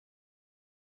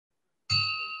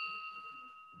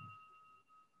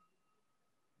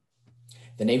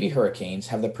The Navy Hurricanes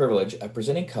have the privilege of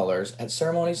presenting colors at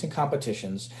ceremonies and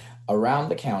competitions around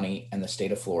the county and the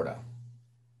state of Florida.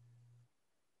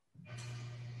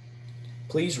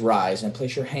 Please rise and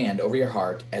place your hand over your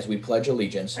heart as we pledge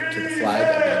allegiance to the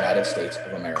flag of the United States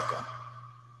of America.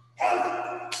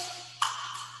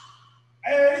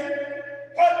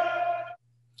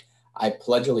 I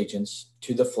pledge allegiance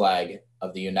to the flag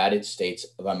of the United States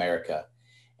of America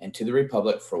and to the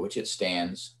republic for which it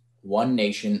stands, one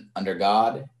nation under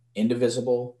God,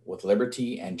 indivisible, with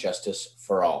liberty and justice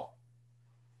for all.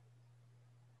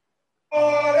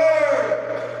 Order!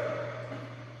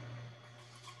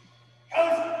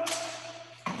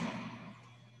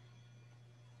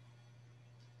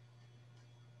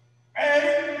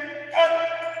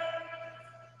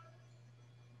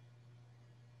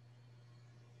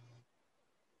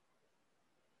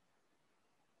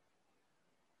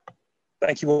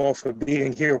 Thank you all for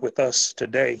being here with us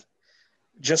today.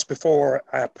 Just before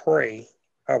I pray,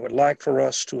 I would like for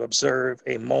us to observe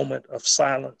a moment of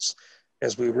silence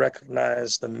as we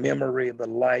recognize the memory, the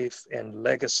life, and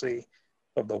legacy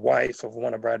of the wife of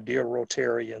one of our dear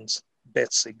Rotarians,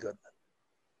 Betsy Goodman.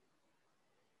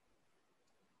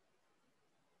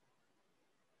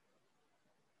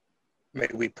 May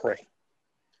we pray.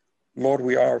 Lord,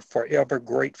 we are forever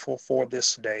grateful for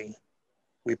this day.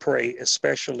 We pray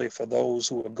especially for those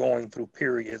who are going through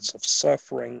periods of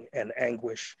suffering and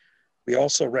anguish. We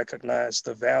also recognize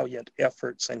the valiant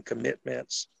efforts and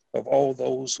commitments of all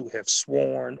those who have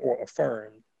sworn or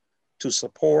affirmed to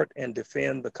support and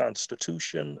defend the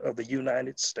Constitution of the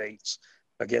United States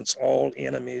against all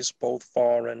enemies, both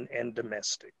foreign and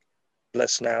domestic.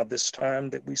 Bless now this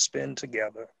time that we spend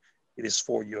together. It is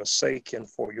for your sake and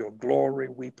for your glory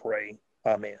we pray.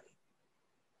 Amen.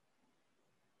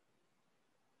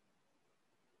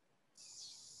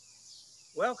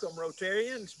 Welcome,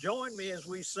 Rotarians. Join me as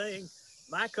we sing,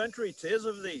 My Country 'Tis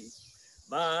of Thee.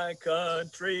 My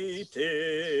country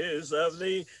 'tis of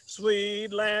thee,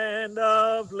 sweet land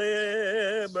of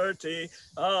liberty,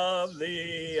 of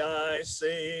thee I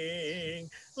sing.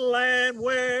 Land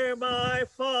where my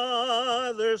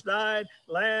fathers died,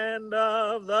 land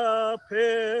of the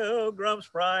Pilgrim's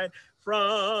pride,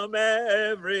 from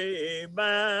every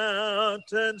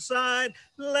mountainside,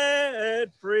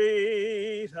 let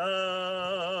freedom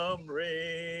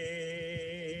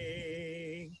ring.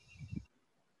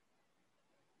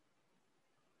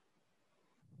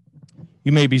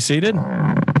 You may be seated.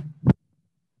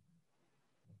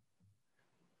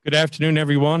 Good afternoon,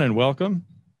 everyone, and welcome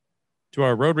to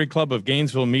our Rotary Club of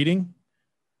Gainesville meeting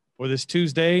for this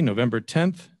Tuesday, November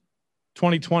 10th,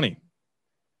 2020,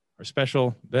 our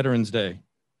special Veterans Day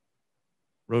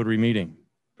Rotary meeting.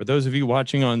 For those of you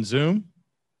watching on Zoom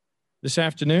this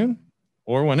afternoon,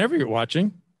 or whenever you're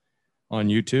watching on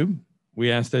YouTube,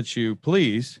 we ask that you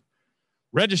please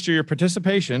register your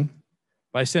participation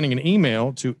by sending an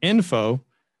email to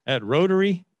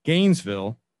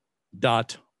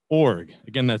info@rotarygainesville.org.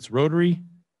 Again, that's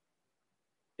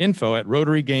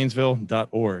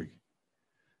info@rotarygainesville.org.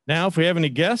 Now, if we have any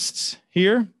guests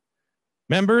here,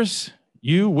 members,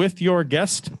 you with your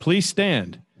guest, please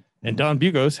stand. And Don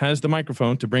Bugos has the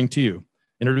microphone to bring to you.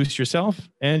 Introduce yourself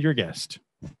and your guest.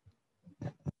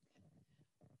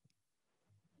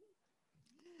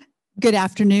 Good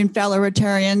afternoon, fellow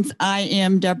Rotarians. I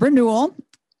am Deborah Newell,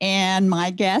 and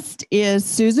my guest is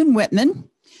Susan Whitman.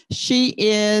 She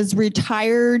is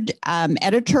retired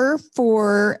editor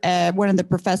for one of the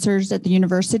professors at the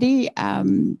university,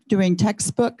 doing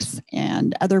textbooks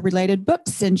and other related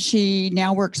books, and she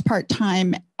now works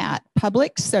part-time at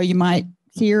Publix, so you might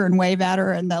see her and wave at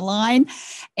her in the line.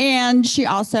 And she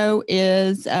also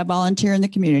is a volunteer in the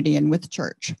community and with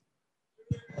church.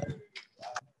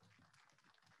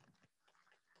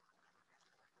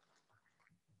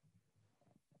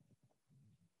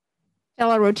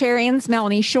 Fellow Rotarians,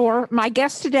 Melanie Shore. My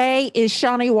guest today is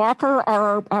Shawnee Walker,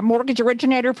 our mortgage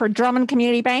originator for Drummond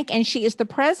Community Bank, and she is the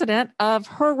president of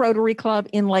her Rotary Club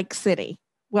in Lake City.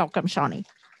 Welcome, Shawnee.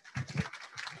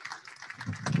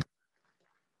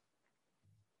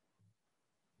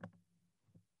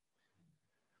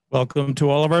 Welcome to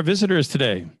all of our visitors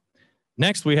today.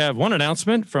 Next, we have one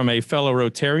announcement from a fellow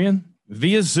Rotarian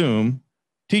via Zoom,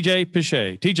 TJ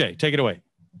Pichet. TJ, take it away.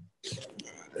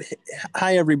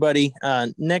 Hi, everybody.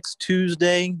 Next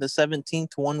Tuesday, the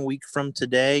 17th, 1 week from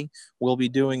today, we'll be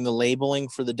doing the labeling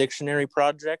for the dictionary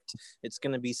project. It's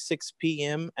going to be 6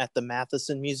 p.m. at the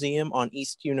Matheson Museum on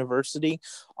East University.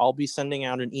 I'll be sending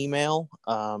out an email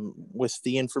with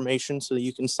the information so that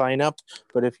you can sign up.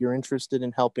 But if you're interested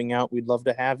in helping out, we'd love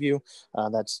to have you.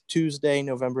 That's Tuesday,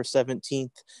 November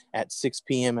 17th at 6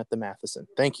 p.m. at the Matheson.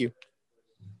 Thank you.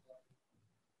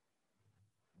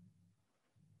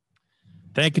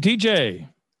 Thank you, TJ.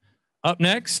 Up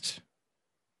next,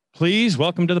 please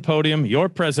welcome to the podium your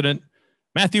president,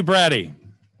 Matthew Brady.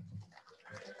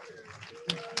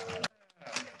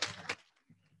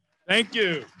 Thank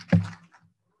you.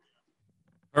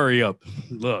 Hurry up.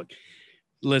 Look,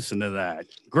 listen to that.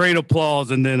 Great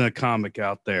applause and then a comic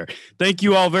out there. Thank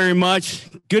you all very much.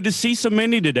 Good to see so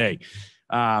many today.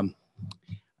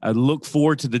 I look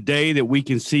forward to the day that we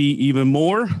can see even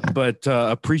more, but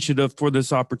appreciative for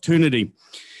this opportunity.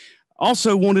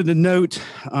 Also wanted to note,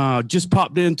 just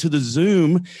popped into the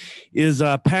Zoom, is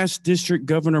past District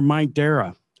Governor Mike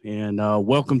Dara. And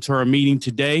welcome to our meeting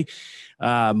today.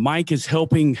 Mike is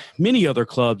helping many other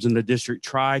clubs in the district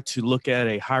try to look at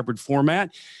a hybrid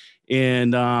format.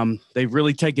 And they've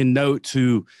really taken note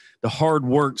to the hard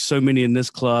work so many in this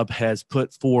club has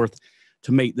put forth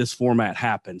to make this format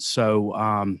happen.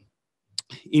 So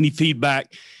any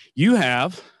feedback you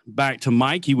have back to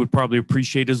Mike, he would probably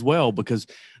appreciate as well, because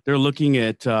they're looking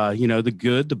at, you know, the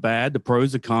good, the bad, the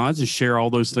pros, the cons, and share all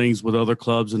those things with other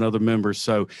clubs and other members.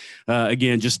 So,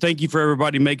 again, just thank you for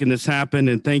everybody making this happen,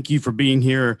 and thank you for being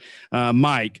here,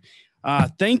 Mike.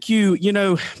 Thank you. You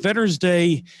know, Veterans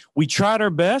Day, we tried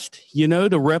our best, you know,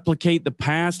 to replicate the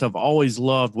past. I've always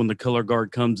loved when the color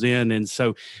guard comes in. And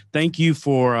so thank you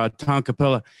for Tom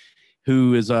Capella,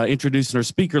 who is introducing our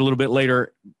speaker a little bit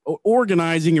later,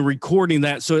 organizing and recording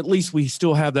that. So at least we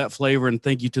still have that flavor. And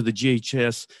thank you to the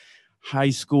GHS High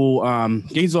School,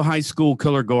 Gainesville High School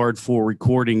Color Guard for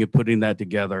recording and putting that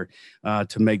together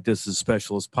to make this as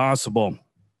special as possible.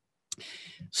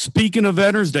 Speaking of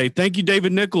Veterans Day, thank you,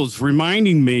 David Nichols,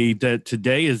 reminding me that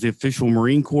today is the official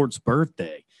Marine Corps'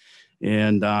 birthday.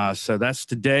 And so that's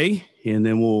today. And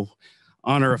then we'll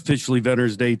honor officially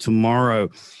Veterans Day tomorrow.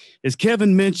 As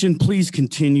Kevin mentioned, please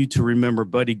continue to remember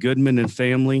Buddy Goodman and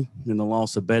family in the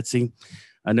loss of Betsy.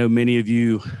 I know many of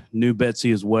you knew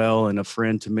Betsy as well, and a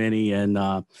friend to many, and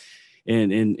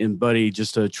Buddy,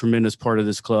 just a tremendous part of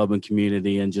this club and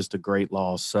community, and just a great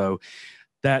loss. So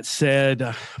that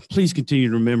said, please continue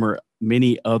to remember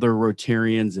many other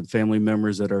Rotarians and family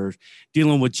members that are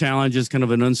dealing with challenges, kind of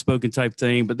an unspoken type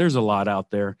thing, but there's a lot out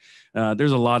there.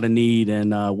 There's a lot of need,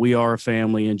 and we are a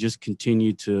family, and just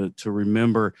continue to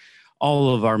remember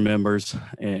all of our members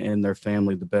and their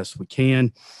family the best we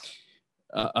can.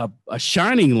 A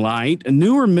shining light, a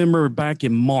newer member back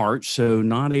in March, so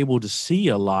not able to see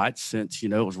a lot since, you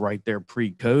know, it was right there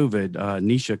pre-COVID,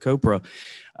 Nisha Chopra.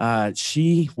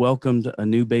 She welcomed a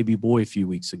new baby boy a few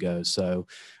weeks ago. So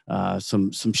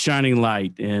some shining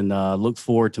light, and look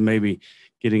forward to maybe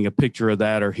getting a picture of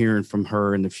that or hearing from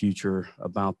her in the future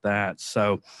about that.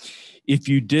 So if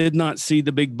you did not see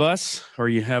the big bus, or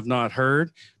you have not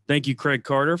heard, thank you, Craig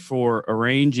Carter, for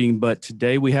arranging. But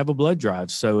today we have a blood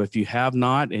drive. So if you have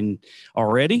not and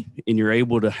already, and you're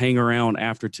able to hang around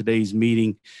after today's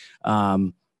meeting,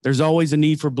 there's always a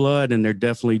need for blood. And there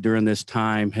definitely during this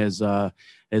time has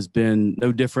been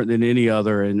no different than any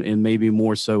other, and maybe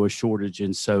more so a shortage.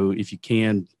 And so if you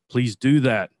can, please do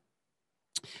that.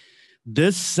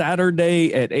 This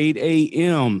Saturday at 8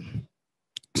 a.m.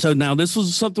 So now this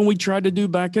was something we tried to do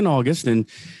back in August, and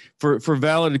for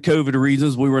valid COVID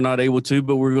reasons, we were not able to,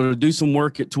 but we're going to do some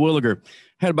work at Terwilliger.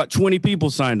 Had about 20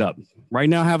 people signed up. Right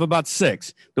now, have about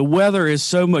 6. The weather is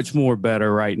so much more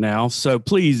better right now. So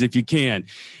please, if you can,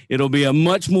 it'll be a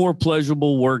much more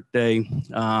pleasurable work day.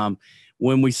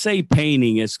 When we say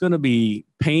painting, it's going to be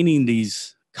painting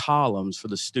these columns for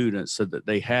the students so that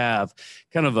they have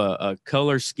kind of a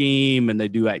color scheme, and they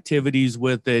do activities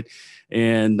with it.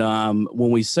 And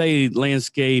when we say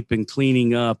landscape and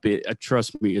cleaning up,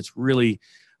 trust me, it's really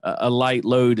a light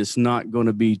load. It's not going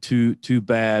to be too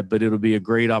bad, but it'll be a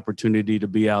great opportunity to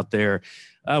be out there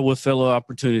with fellow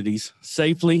opportunities,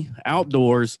 safely,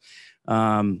 outdoors,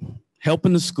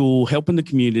 helping the school, helping the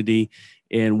community.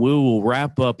 And we will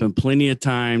wrap up in plenty of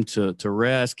time to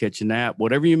rest, catch a nap,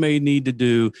 whatever you may need to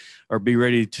do, or be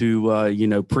ready to,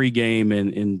 pregame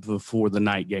and before the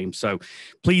night game. So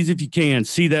please, if you can,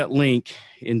 see that link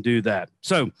and do that.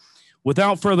 So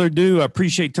without further ado, I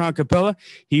appreciate Tom Capella.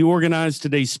 He organized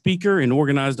today's speaker and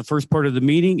organized the first part of the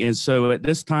meeting. And so at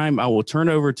this time, I will turn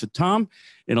over to Tom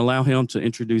and allow him to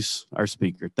introduce our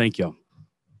speaker. Thank you.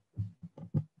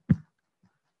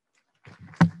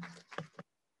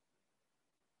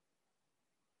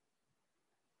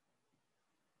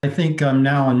 I think I'm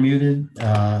now unmuted.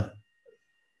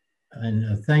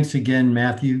 And thanks again,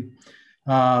 Matthew.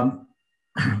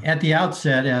 At the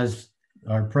outset, as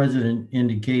our president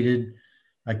indicated,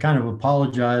 I kind of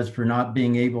apologize for not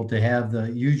being able to have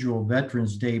the usual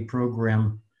Veterans Day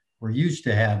program we're used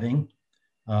to having.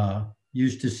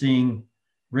 Used to seeing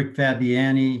Rick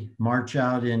Fabiani march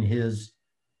out in his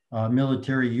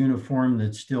military uniform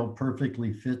that still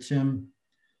perfectly fits him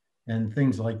and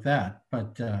things like that.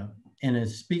 But, and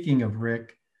as speaking of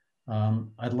Rick,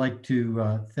 I'd like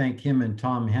to thank him and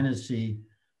Tom Hennessy,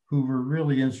 who were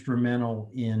really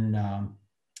instrumental in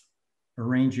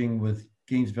arranging with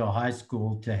Gainesville High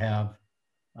School to have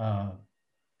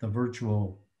the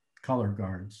virtual color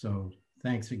guard. So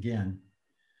thanks again.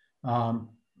 But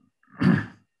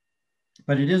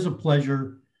it is a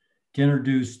pleasure to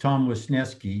introduce Tom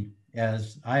Wisnieski,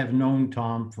 as I have known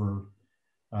Tom for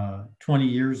 20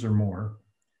 years or more.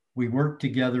 We worked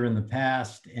together in the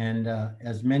past, and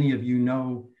as many of you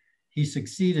know, he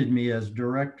succeeded me as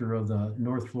director of the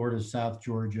North Florida, South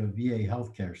Georgia VA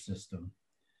healthcare system.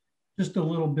 Just a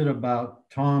little bit about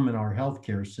Tom and our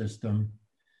healthcare system.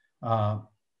 The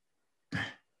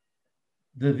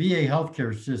VA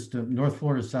healthcare system, North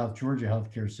Florida, South Georgia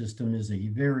healthcare system, is a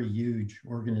very huge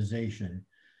organization.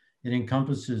 It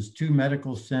encompasses 2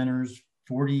 medical centers,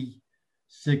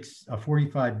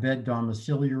 45-bed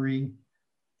domiciliary,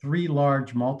 3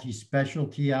 large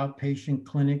multi-specialty outpatient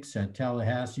clinics at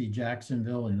Tallahassee,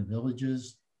 Jacksonville, and the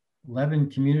Villages, 11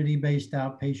 community-based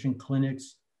outpatient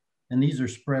clinics, and these are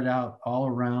spread out all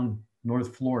around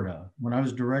North Florida. When I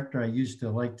was director, I used to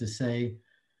like to say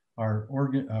our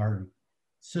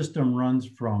system runs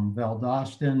from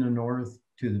Valdosta in the north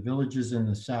to the Villages in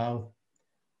the south,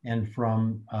 and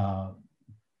from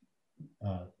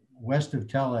west of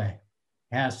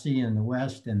Tallahassee in the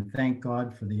west, and thank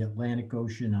God for the Atlantic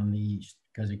Ocean on the east,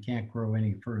 because it can't grow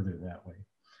any further that way.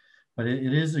 But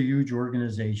it is a huge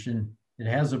organization. It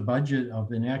has a budget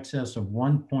of in excess of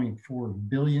 $1.4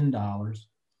 billion.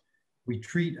 We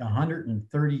treat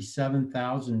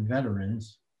 137,000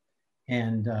 veterans,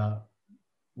 and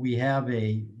we have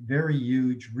a very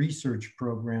huge research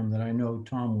program that I know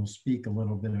Tom will speak a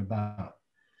little bit about.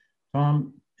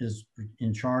 Tom is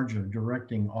in charge of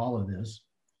directing all of this.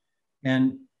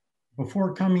 And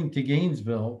before coming to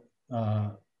Gainesville,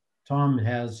 Tom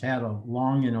has had a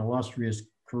long and illustrious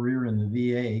career in the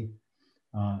VA,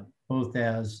 both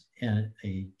as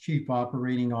a chief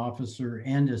operating officer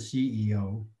and a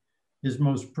CEO. His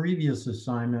most previous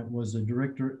assignment was a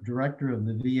director of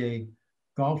the VA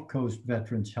Gulf Coast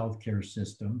Veterans Healthcare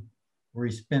System, where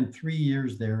he spent 3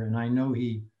 years there, and I know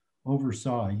he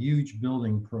oversaw a huge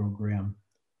building program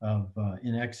of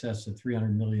in excess of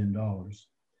 $300 million.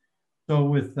 So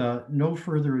with no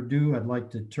further ado, I'd like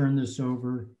to turn this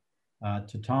over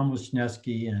to Tom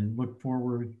Wisnieski and look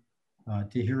forward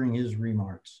to hearing his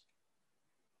remarks.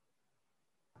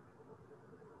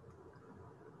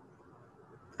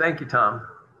 Thank you, Tom.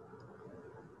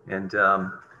 And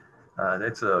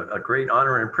it's a great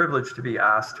honor and privilege to be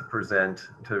asked to present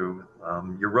to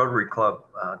your Rotary Club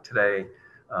today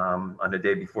on the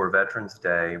day before Veterans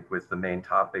Day, with the main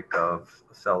topic of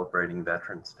celebrating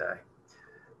Veterans Day.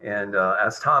 And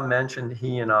as Tom mentioned,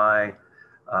 he and I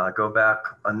go back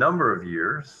a number of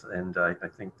years, and I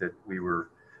think that we were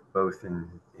both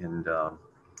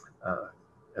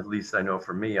at least I know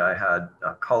for me, I had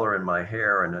color in my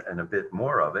hair and a bit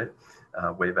more of it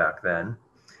way back then.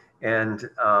 And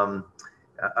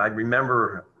I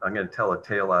remember, I'm going to tell a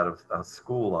tale out of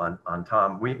school on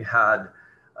Tom. We had,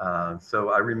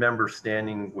 so I remember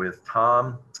standing with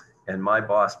Tom and my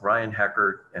boss, Brian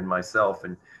Heckert, and myself,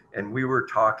 and we were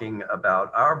talking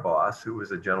about our boss, who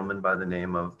was a gentleman by the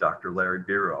name of Dr. Larry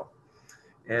Biro.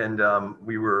 And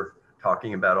we were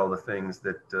talking about all the things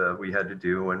that we had to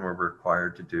do and were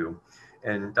required to do.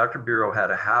 And Dr. Biro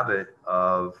had a habit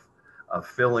of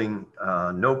filling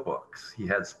notebooks. He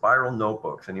had spiral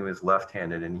notebooks, and he was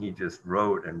left-handed, and he just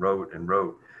wrote and wrote and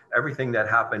wrote everything that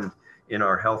happened in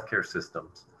our healthcare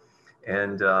systems.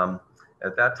 And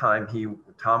at that time,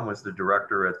 Tom was the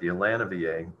director at the Atlanta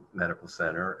VA Medical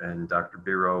Center, and Dr.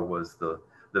 Biro was the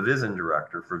VISN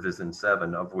director for VISN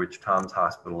 7, of which Tom's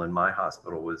hospital and my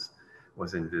hospital was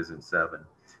in VISN 7.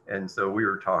 And so we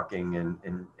were talking,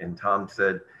 and Tom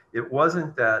said, it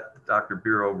wasn't that Dr.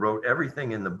 Biro wrote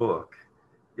everything in the book,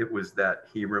 it was that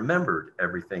he remembered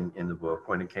everything in the book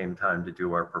when it came time to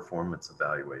do our performance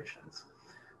evaluations.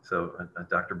 So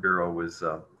Dr. Biro was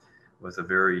a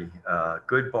very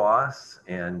good boss,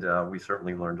 and we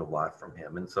certainly learned a lot from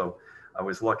him. And so I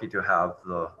was lucky to have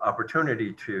the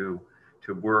opportunity to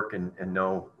work and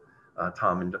know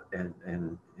Tom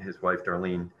and his wife,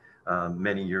 Darlene,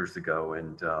 many years ago.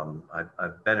 And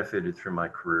I've benefited through my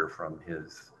career from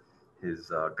his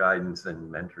guidance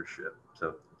and mentorship.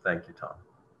 So thank you, Tom.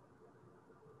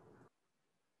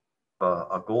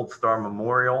 A Gold Star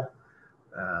Memorial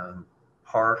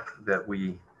park that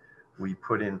we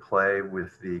put in play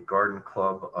with the Garden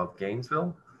Club of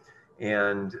Gainesville.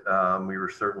 And we were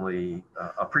certainly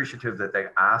appreciative that they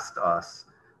asked us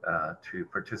to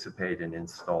participate and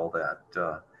install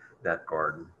that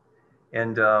garden.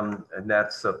 And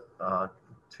that's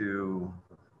to,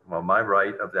 well, my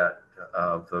right of that,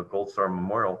 of the Gold Star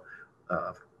Memorial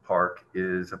Park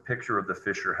is a picture of the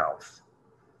Fisher House.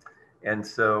 And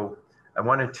so I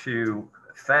wanted to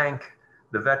thank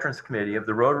the Veterans Committee of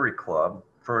the Rotary Club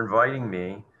for inviting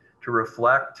me to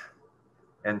reflect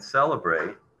and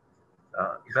celebrate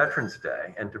Veterans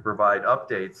Day and to provide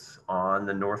updates on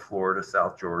the North Florida,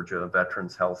 South Georgia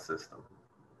Veterans Health System.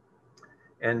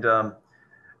 And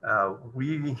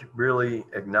we really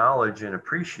acknowledge and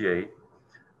appreciate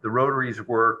the Rotary's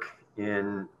work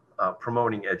in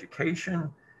promoting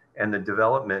education and the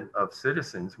development of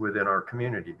citizens within our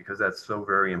community, because that's so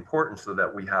very important so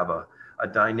that we have a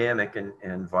dynamic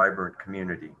and vibrant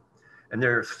community. And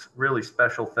there's really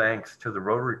special thanks to the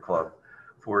Rotary Club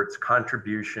for its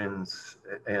contributions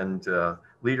and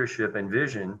leadership and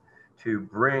vision to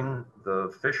bring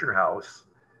the Fisher House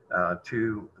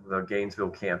to the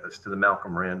Gainesville campus, to the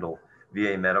Malcolm Randall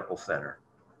VA Medical Center.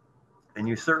 And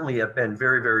you certainly have been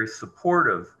very, very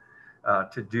supportive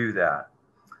to do that.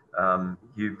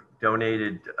 You've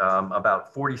donated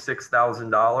about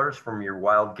 $46,000 from your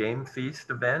Wild Game Feast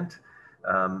event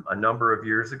a number of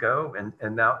years ago,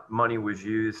 and that money was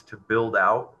used to build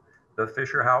out the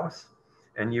Fisher House.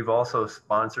 And you've also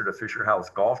sponsored a Fisher House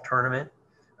golf tournament.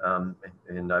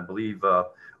 And I believe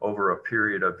over a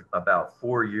period of about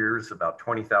 4 years, about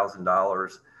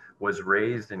 $20,000 was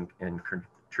raised and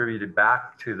contributed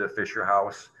back to the Fisher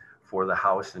House for the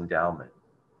house endowment.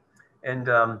 And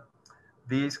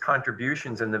these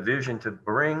contributions and the vision to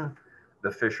bring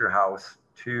the Fisher House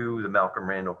to the Malcolm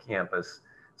Randall campus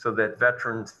so that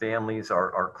veterans' families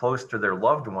are close to their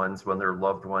loved ones when their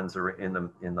loved ones are in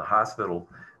the hospital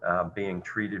being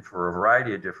treated for a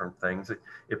variety of different things.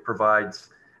 It provides,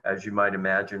 as you might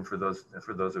imagine, for those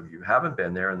of you who haven't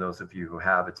been there and those of you who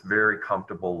have, it's very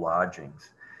comfortable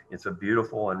lodgings. It's a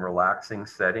beautiful and relaxing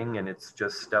setting, and it's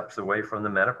just steps away from the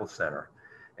medical center.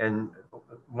 And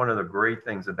one of the great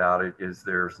things about it is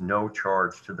there's no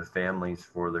charge to the families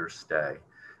for their stay.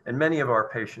 And many of our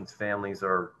patients' families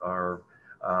are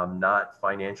not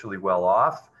financially well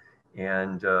off.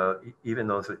 And even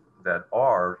those that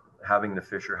are, having the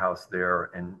Fisher House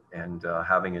there and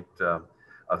having it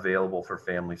available for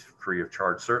families free of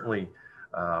charge certainly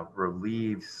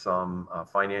relieves some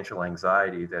financial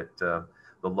anxiety that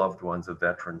the loved ones of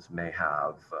veterans may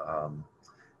have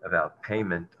about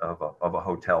payment of a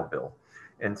hotel bill.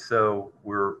 And so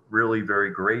we're really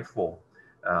very grateful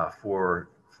for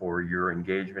your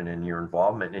engagement and your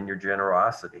involvement and your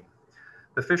generosity.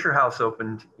 The Fisher House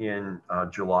opened in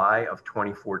July of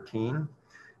 2014.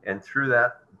 And through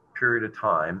that period of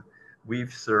time,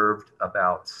 we've served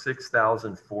about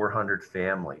 6,400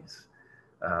 families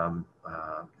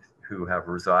who have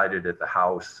resided at the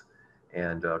house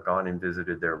and gone and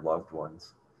visited their loved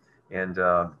ones. And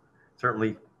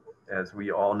certainly, as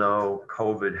we all know,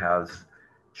 COVID has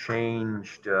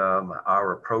changed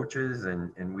our approaches,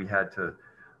 and we had to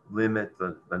limit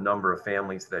the number of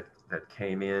families that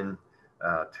came in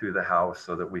to the house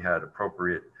so that we had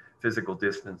appropriate physical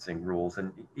distancing rules.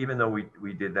 And even though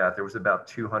we did that, there was about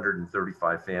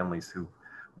 235 families who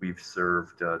we've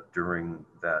served during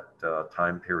that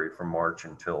time period from March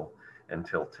until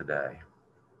today.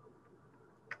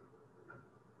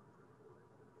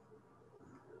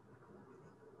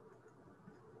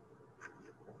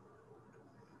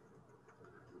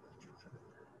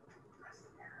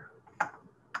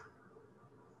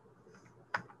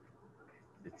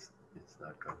 It's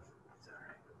not going.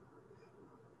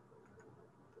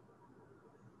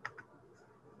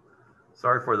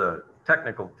 Sorry for the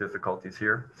technical difficulties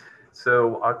here.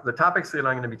 So the topics that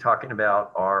I'm going to be talking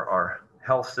about are our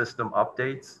health system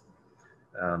updates,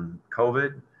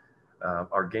 COVID,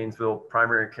 our Gainesville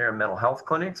primary care and mental health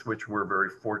clinics, which we're very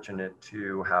fortunate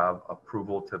to have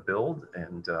approval to build,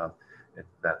 and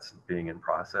that's being in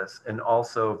process, and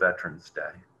also Veterans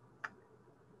Day.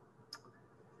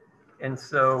 And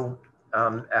so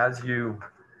as you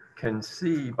can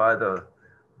see by the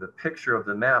picture of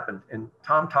the map, and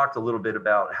Tom talked a little bit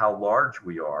about how large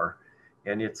we are,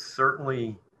 and it's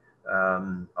certainly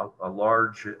a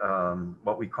large,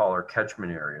 what we call our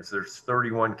catchment areas. There's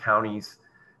 31 counties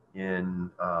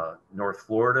in North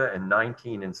Florida and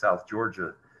 19 in South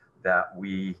Georgia that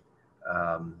we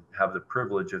have the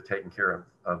privilege of taking care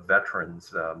of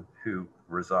veterans who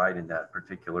reside in that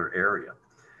particular area.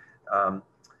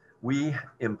 We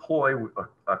employ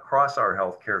across our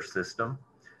healthcare system,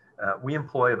 we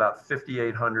employ about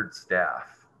 5,800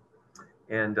 staff.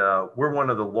 And we're one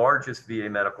of the largest VA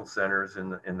medical centers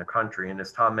in the country. And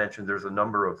as Tom mentioned, there's a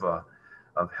number of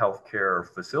healthcare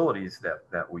facilities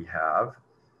that we have.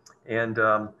 And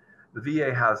the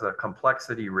VA has a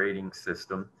complexity ranking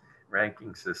system,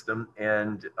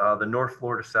 and the North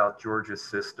Florida South Georgia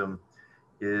system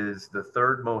is the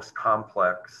third most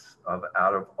complex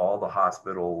out of all the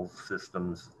hospital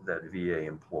systems that VA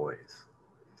employs.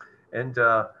 And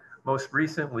most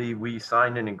recently, we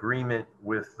signed an agreement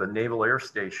with the Naval Air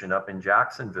Station up in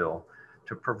Jacksonville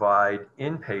to provide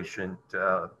inpatient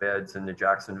beds in the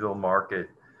Jacksonville market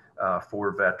for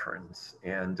veterans.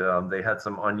 And they had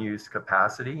some unused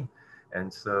capacity.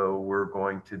 And so we're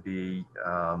going to be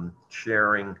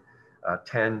sharing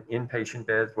 10 inpatient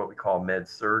beds, what we call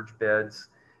med-surg beds,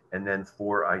 and then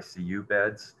 4 ICU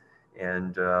beds.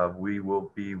 And we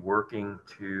will be working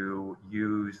to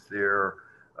use their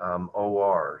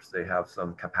ORs. They have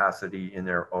some capacity in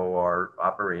their OR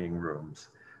operating rooms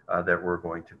that we're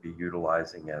going to be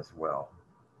utilizing as well.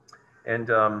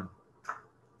 And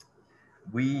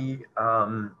we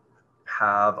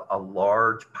have a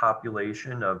large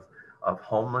population of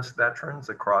homeless veterans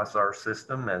across our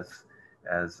system, as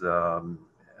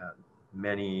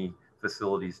many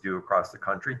facilities do across the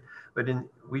country. But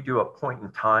we do a point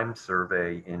in time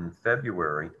survey in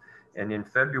February. And in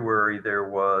February, there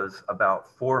was about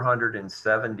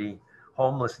 470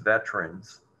 homeless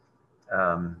veterans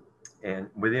and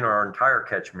within our entire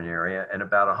catchment area, and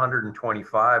about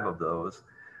 125 of those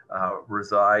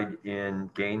reside in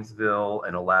Gainesville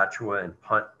and Alachua and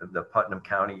the Putnam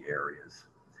County areas.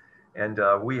 And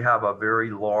we have a very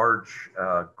large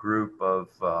group of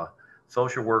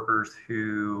social workers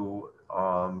who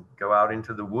go out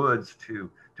into the woods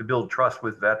to build trust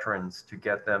with veterans, to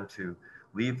get them to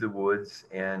leave the woods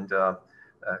and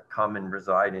come and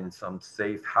reside in some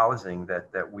safe housing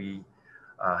that we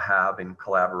have in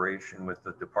collaboration with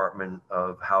the Department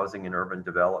of Housing and Urban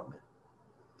Development.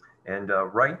 And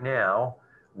right now,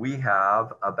 we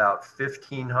have about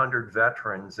 1,500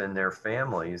 veterans and their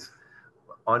families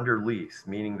under lease,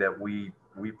 meaning that we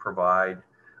provide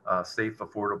safe,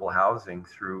 affordable housing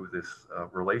through this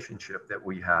relationship that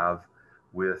we have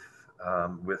with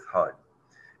HUD.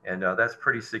 And that's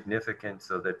pretty significant,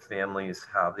 so that families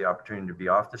have the opportunity to be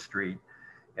off the street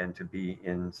and to be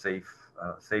in safe,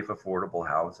 affordable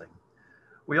housing.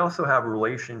 We also have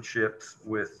relationships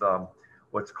with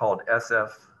what's called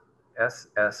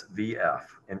SSVF,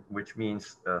 which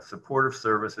means supportive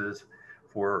services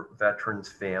for veterans'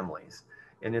 families.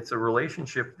 And it's a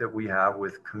relationship that we have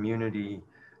with community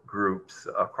groups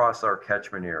across our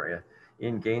catchment area.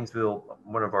 In Gainesville,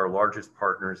 one of our largest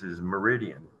partners is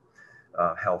Meridian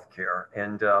Healthcare.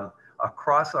 And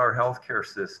across our healthcare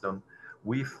system,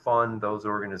 we fund those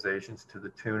organizations to the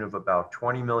tune of about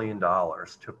 $20 million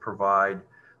to provide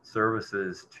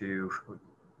services to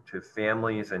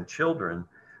families and children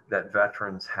that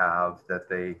veterans have that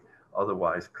they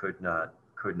otherwise could not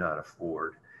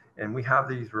afford. And we have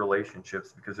these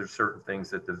relationships because there's certain things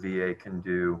that the VA can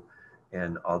do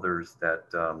and others that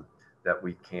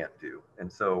we can't do.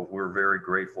 And so we're very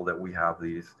grateful that we have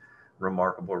these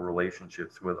remarkable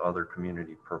relationships with other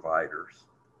community providers.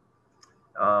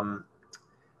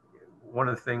 One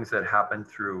of the things that happened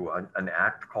through an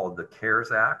act called the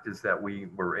CARES Act is that we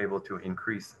were able to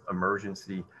increase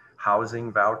emergency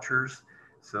housing vouchers,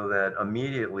 so that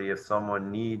immediately if someone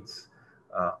needs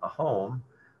a home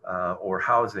or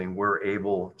housing, we're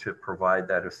able to provide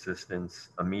that assistance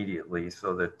immediately,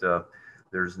 so that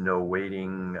there's no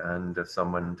waiting, and if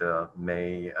someone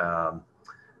may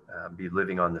be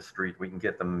living on the street, we can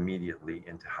get them immediately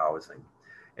into housing.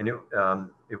 And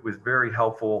it was very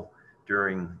helpful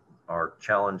during our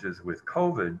challenges with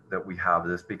COVID that we have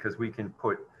this, because we can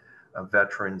put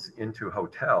veterans into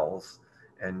hotels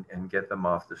and get them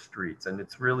off the streets. And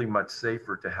it's really much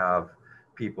safer to have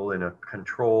people in a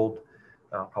controlled,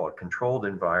 I'll call it controlled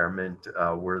environment,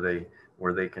 where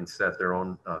they can set their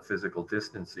own physical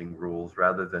distancing rules,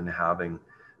 rather than having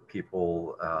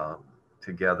people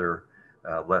together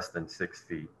less than 6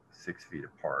 feet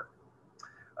apart.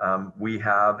 We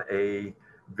have a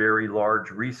very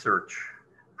large research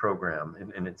program,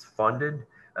 and it's funded,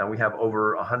 and we have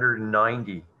over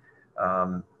 190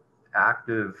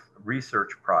 active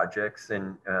research projects,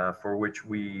 and for which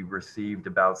we received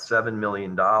about $7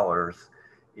 million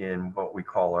in what we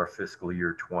call our fiscal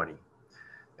year 20.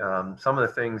 Some of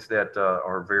the things that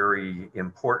are very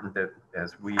important that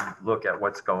as we look at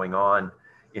what's going on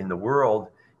in the world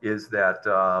is that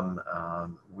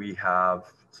we have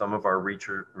some of our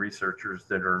researchers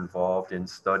that are involved in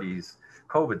studies,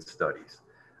 COVID studies,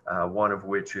 one of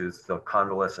which is the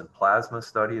convalescent plasma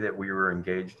study that we were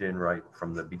engaged in right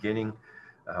from the beginning.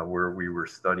 where we were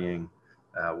studying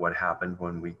what happened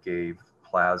when we gave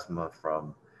plasma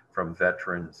from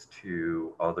veterans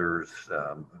to others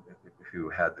who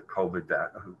had the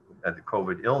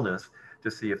COVID illness, to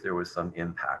see if there was some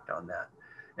impact on that.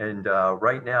 And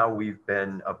right now we've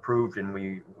been approved, and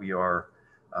we are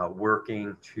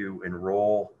working to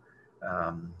enroll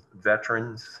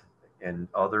veterans and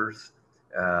others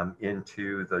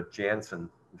into the Janssen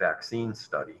vaccine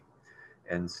study.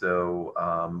 And so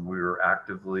we're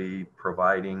actively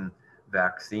providing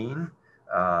vaccine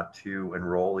to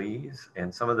enrollees,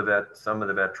 and some of the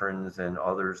veterans and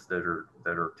others that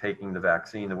are taking the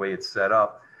vaccine. The way it's set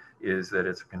up is that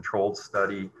it's a controlled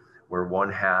study where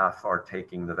one half are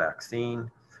taking the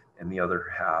vaccine and the other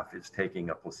half is taking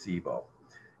a placebo.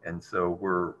 And so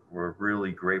we're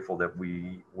really grateful that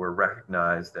we were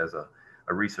recognized as a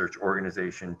research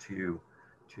organization to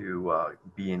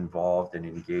be involved and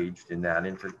engaged in that,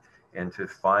 and to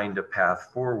find a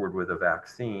path forward with a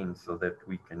vaccine so that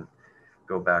we can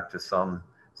go back to some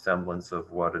semblance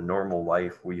of what a normal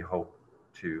life we hope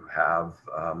to have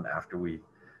after we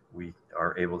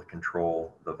are able to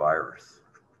control the virus.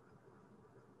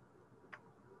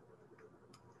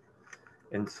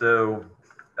 And so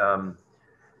some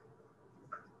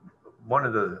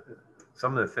of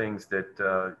the things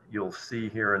that you'll see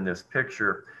here in this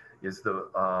picture is the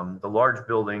large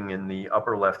building in the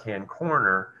upper left-hand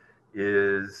corner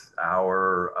is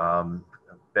our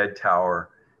bed tower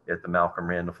at the Malcolm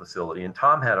Randall facility. And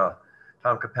Tom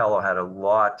Capello had a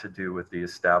lot to do with the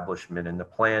establishment and the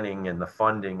planning and the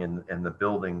funding and the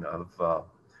building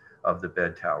of the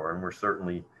bed tower. And we're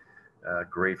certainly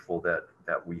grateful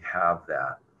that we have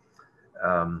that.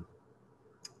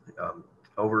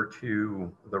 Over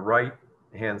to the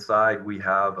right-hand side, we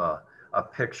have a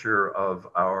picture of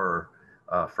our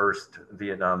first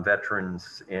Vietnam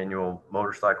Veterans annual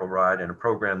motorcycle ride, and a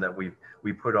program that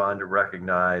we put on to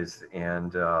recognize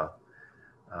and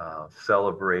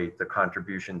celebrate the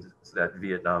contributions that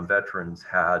Vietnam veterans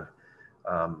had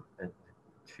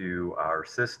to our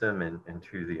system and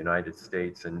to the United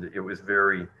States. And it was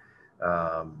very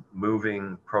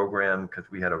moving program, because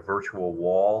we had a virtual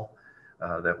wall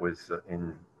that was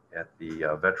at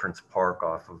the Veterans Park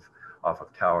off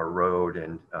of Tower Road,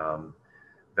 and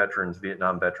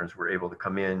Vietnam veterans were able to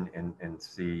come in and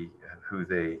see who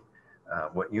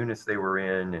what units they were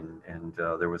in, and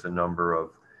there was a number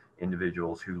of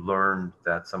individuals who learned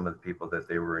that some of the people that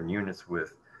they were in units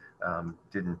with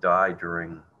didn't die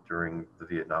during the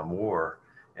Vietnam War,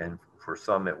 and for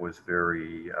some it was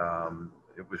very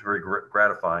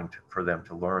gratifying for them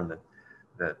to learn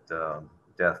that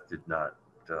death did not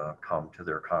come to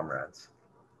their comrades.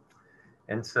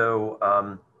 And so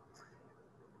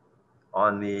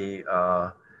on the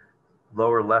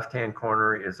lower left-hand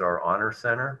corner is our honor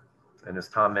center. And as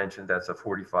Tom mentioned, that's a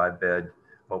 45-bed,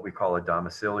 what we call a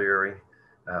domiciliary,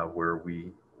 where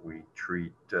we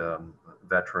treat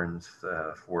veterans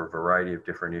for a variety of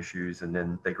different issues, and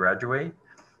then they graduate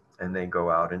and they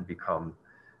go out and become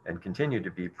and continue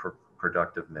to be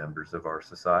productive members of our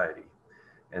society.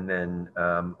 And then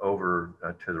over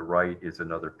to the right is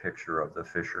another picture of the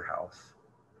Fisher House.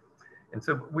 And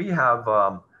so we have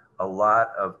a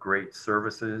lot of great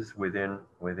services within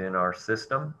our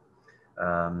system,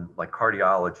 like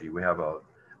cardiology. We have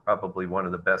probably one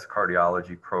of the best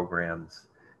cardiology programs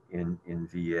in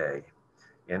VA.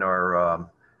 And our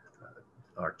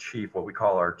chief, what we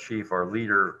call our chief, our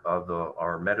leader of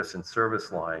our medicine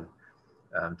service line,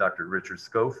 Dr. Richard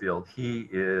Schofield, he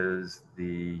is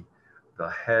the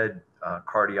head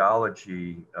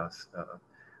cardiology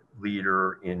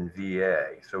leader in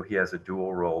VA. So he has a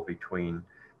dual role between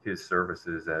his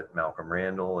services at Malcolm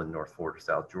Randall in North Florida,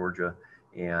 South Georgia,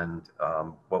 and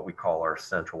what we call our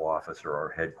central office or our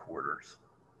headquarters.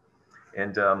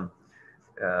 And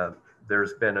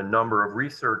there's been a number of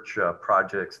research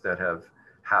projects that have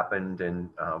happened, and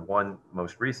one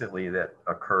most recently that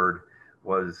occurred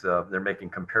was they're making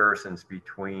comparisons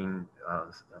between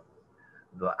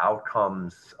the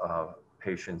outcomes of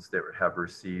patients that have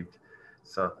received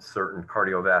certain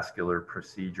cardiovascular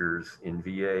procedures in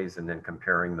VAs, and then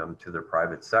comparing them to their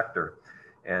private sector.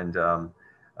 And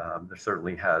there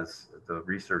certainly the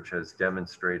research has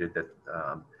demonstrated that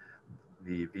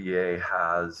the VA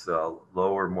has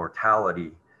lower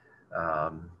mortality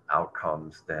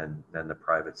outcomes than the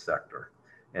private sector.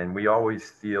 And we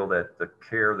always feel that the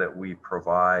care that we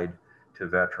provide to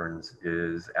veterans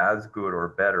is as good or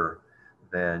better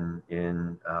than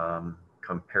in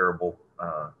comparable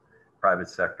private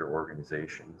sector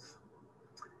organizations.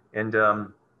 And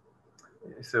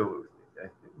so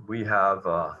we have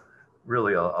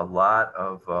really a lot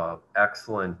of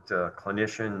excellent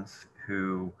clinicians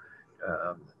who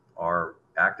are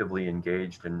actively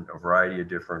engaged in a variety of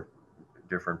different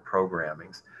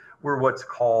programmings. We're what's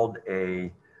called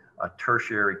a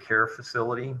tertiary care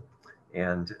facility,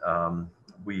 and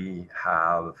we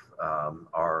have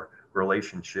our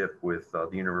relationship with the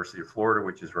University of Florida,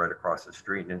 which is right across the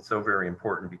street. And it's so very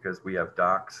important because we have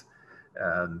docs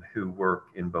who work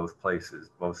in both places,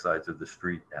 both sides of the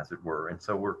street, as it were. And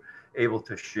so we're able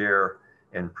to share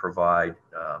and provide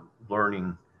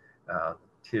learning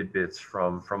tidbits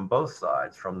from both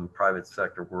sides, from the private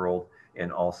sector world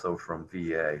and also from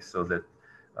VA, so that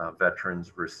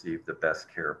veterans receive the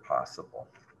best care possible.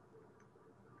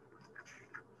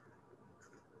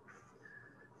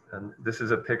 And this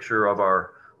is a picture of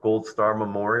our Gold Star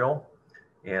Memorial.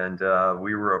 And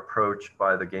we were approached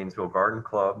by the Gainesville Garden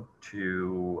Club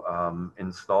to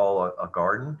install a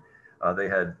garden. They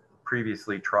had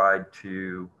previously tried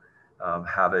to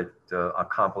have it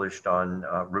accomplished on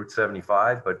Route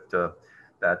 75, but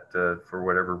that for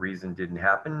whatever reason didn't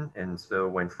happen. And so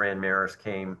when Fran Maris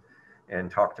came and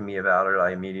talked to me about it,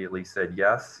 I immediately said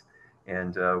yes.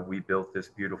 And we built this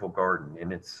beautiful garden.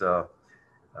 And it's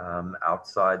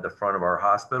outside the front of our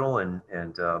hospital. And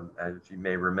as you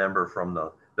may remember from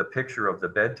the picture of the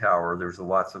bed tower, there's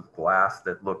lots of glass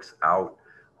that looks out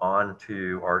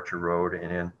onto Archer Road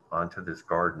and onto this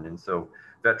garden. And so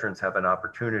veterans have an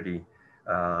opportunity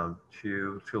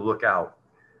to look out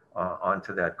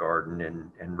onto that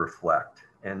garden and reflect.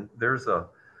 And there's a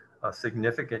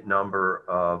significant number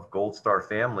of Gold Star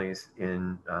families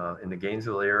in the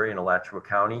Gainesville area, in Alachua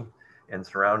County and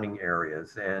surrounding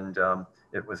areas. And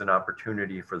it was an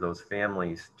opportunity for those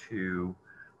families to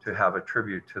have a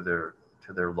tribute to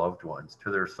their loved ones,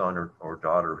 to their son or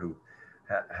daughter who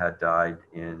had died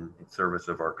in service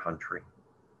of our country.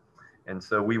 And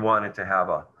so we wanted to have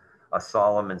a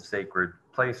solemn and sacred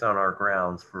place on our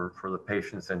grounds for the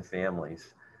patients and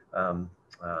families,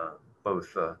 both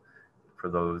for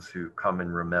those who come in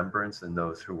remembrance and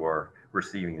those who are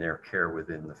receiving their care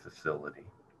within the facility.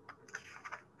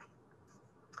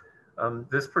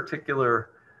 This particular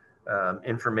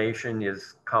information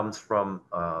comes from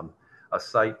a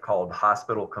site called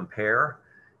Hospital Compare,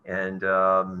 and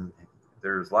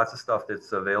there's lots of stuff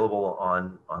that's available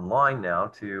online now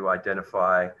to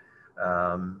identify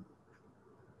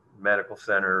medical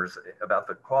centers about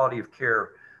the quality of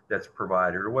care that's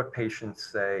provided, or what patients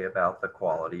say about the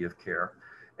quality of care.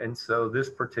 And so this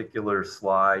particular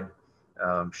slide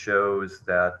shows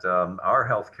that our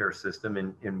healthcare system,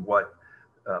 in what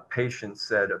patients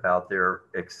said about their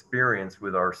experience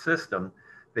with our system,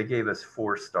 they gave us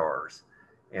 4 stars.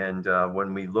 And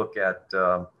when we look at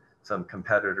some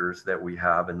competitors that we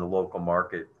have in the local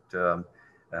market,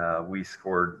 we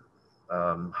scored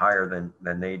higher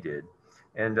than they did.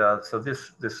 And so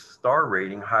this star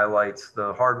rating highlights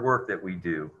the hard work that we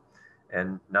do,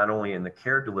 and not only in the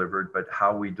care delivered, but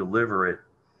how we deliver it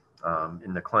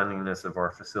in the cleanliness of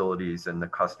our facilities and the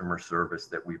customer service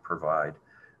that we provide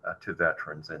to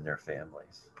veterans and their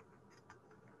families.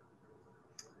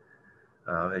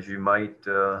 As you might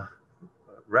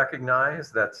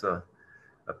recognize, that's a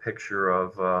picture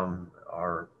of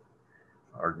our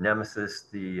nemesis,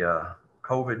 the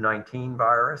COVID-19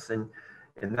 virus, and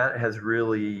that has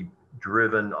really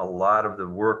driven a lot of the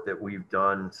work that we've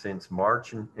done since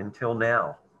March until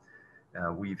now.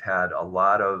 We've had a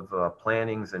lot of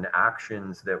plannings and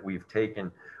actions that we've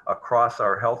taken across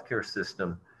our healthcare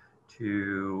system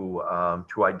to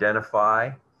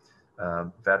identify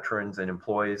veterans and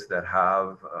employees that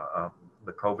have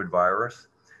the COVID virus.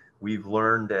 We've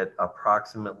learned that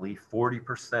approximately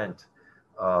 40%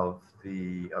 of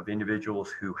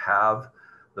individuals who have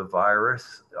the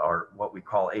virus are what we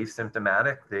call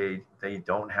asymptomatic. They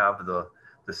don't have the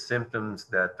symptoms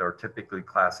that are typically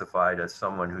classified as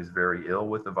someone who's very ill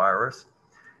with the virus.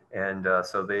 And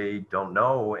so they don't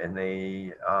know, and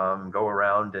they go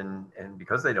around and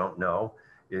because they don't know,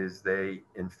 they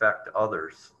infect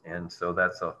others. And so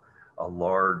that's a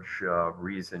large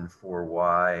reason for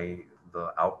why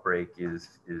the outbreak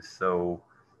is so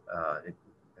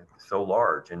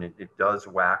large, and it does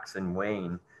wax and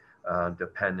wane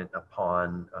dependent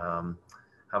upon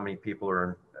how many people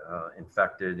are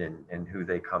infected and who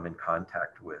they come in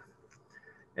contact with.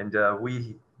 And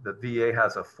the VA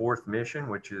has a 4th mission,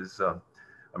 which is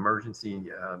emergency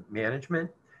management.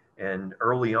 And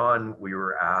early on, we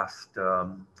were asked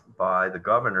by the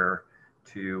governor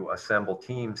to assemble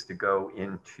teams to go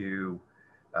into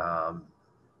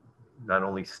not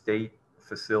only state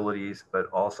facilities, but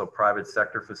also private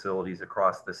sector facilities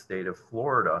across the state of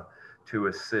Florida to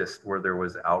assist where there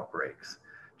was outbreaks,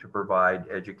 to provide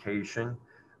education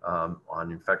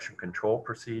on infection control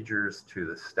procedures to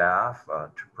the staff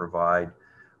to provide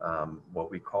what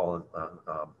we call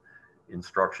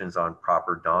instructions on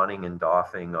proper donning and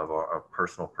doffing of our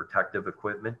personal protective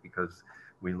equipment, because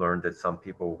we learned that some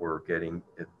people were getting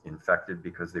infected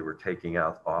because they were taking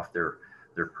off their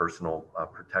personal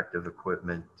protective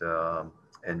equipment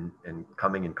and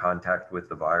coming in contact with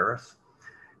the virus.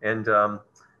 And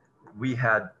we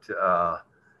had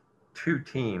two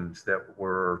teams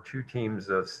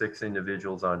of 6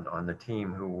 individuals on the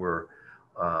team who were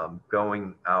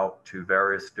going out to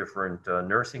various different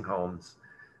nursing homes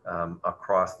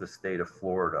across the state of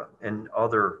Florida, and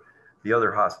the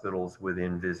other hospitals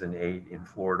within Vision 8 in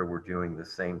Florida were doing the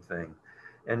same thing.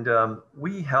 And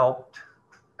we helped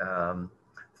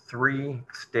 3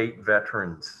 state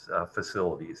veterans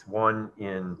facilities, one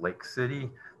in Lake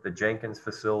City, the Jenkins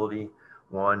facility,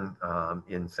 one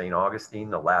in St. Augustine,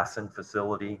 the Lassen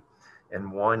facility,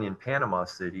 and one in Panama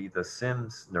City, the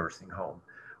Sims nursing home,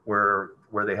 where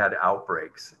they had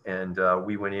outbreaks. And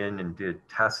we went in and did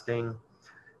testing,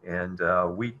 and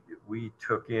we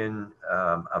took in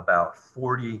about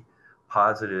 40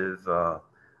 positive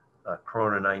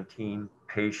Corona-19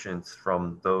 patients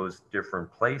from those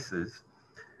different places.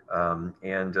 At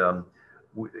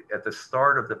the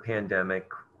start of the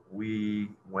pandemic, we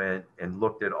went and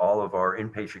looked at all of our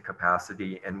inpatient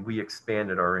capacity, and we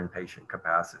expanded our inpatient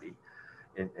capacity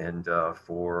and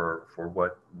for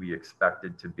what we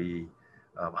expected to be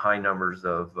high numbers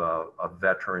of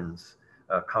veterans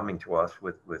coming to us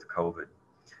with COVID.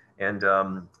 And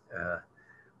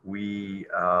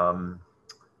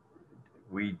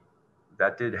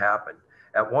that did happen.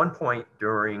 At one point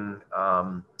during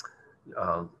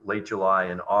late July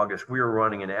and August, we were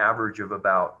running an average of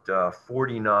about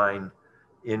 49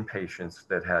 inpatients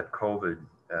that had COVID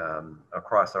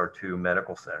across our 2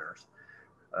 medical centers.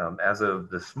 As of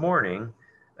this morning,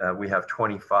 we have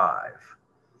 25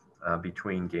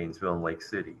 between Gainesville and Lake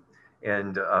City.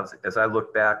 And as I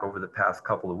look back over the past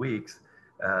couple of weeks,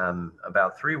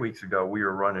 about 3 weeks ago, we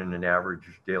were running an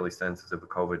average daily census of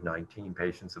COVID-19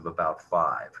 patients of about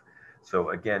 5. So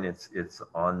again, it's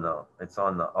on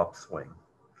the upswing.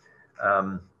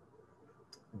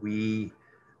 We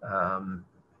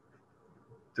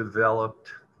developed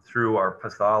through our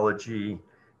pathology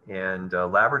and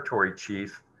laboratory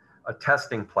chief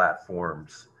testing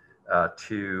platforms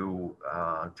to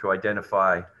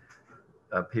identify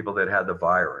people that had the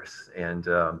virus. And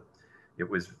it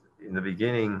was in the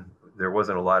beginning, there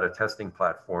wasn't a lot of testing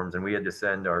platforms, and we had to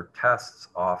send our tests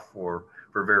off for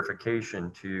verification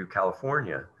to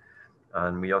California.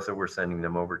 And we also were sending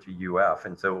them over to UF.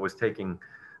 And so it was taking,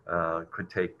 could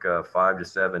take 5 to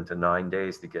 7 to 9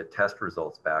 days to get test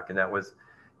results back. And it was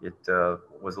a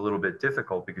little bit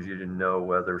difficult because you didn't know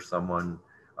whether someone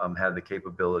had the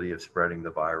capability of spreading the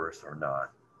virus or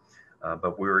not.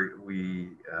 But we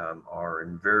are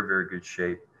in very, very good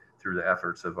shape through the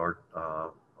efforts of our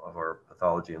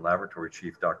pathology and laboratory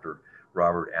chief, Dr.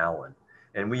 Robert Allen.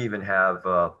 And we even have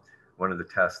one of the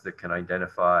tests that can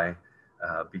identify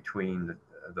between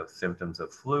the symptoms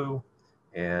of flu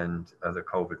and the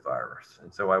COVID virus.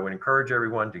 And so I would encourage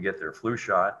everyone to get their flu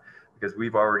shot, because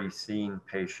we've already seen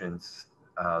patients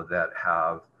that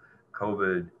have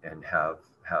COVID and have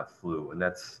flu, and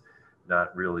that's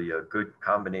not really a good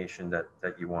combination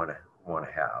that you want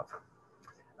to have.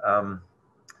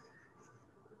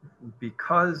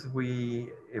 Because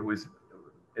it was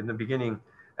in the beginning,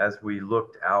 as we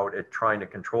looked out at trying to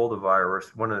control the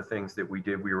virus, one of the things that we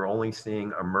did, we were only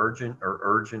seeing emergent or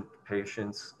urgent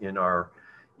patients in our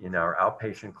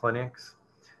outpatient clinics.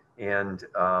 And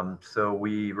so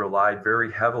we relied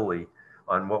very heavily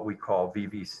on what we call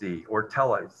VVC, or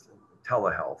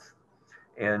telehealth.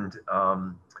 And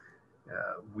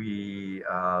we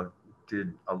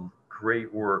did a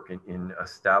great work in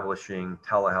establishing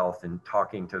telehealth and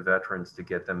talking to veterans to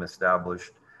get them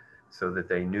established so that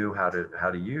they knew how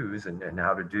to use and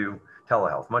how to do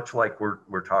telehealth. Much like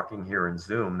we're talking here in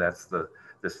Zoom, that's the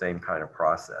same kind of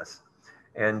process.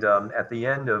 And at the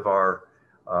end of our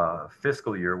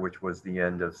fiscal year, which was the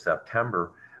end of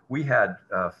September, we had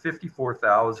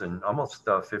 54,000, almost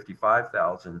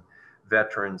 55,000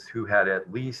 veterans who had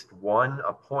at least one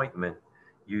appointment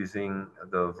using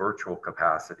the virtual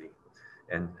capacity.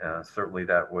 And certainly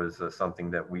that was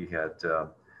something that we had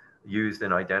used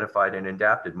and identified and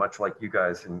adapted, much like you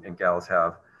guys and gals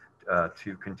have,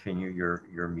 to continue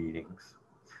your meetings.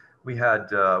 We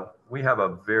have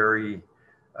a very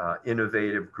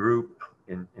innovative group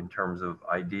in terms of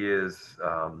ideas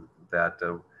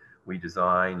that we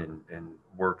design and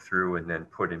work through and then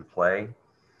put in play.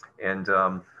 And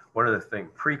one of the things,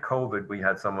 pre-COVID, we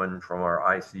had someone from our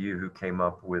ICU who came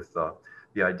up with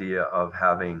the idea of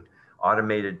having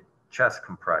automated chest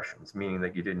compressions, meaning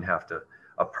that you didn't have to,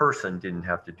 a person didn't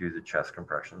have to do the chest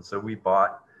compression. So we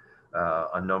bought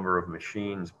a number of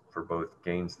machines for both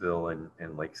Gainesville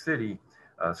and Lake City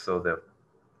so that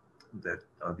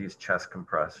these chest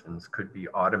compressions could be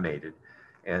automated.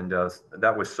 And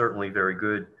that was certainly very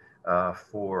good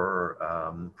for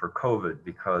COVID,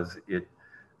 because it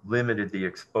limited the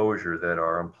exposure that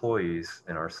our employees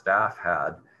and our staff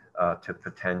had to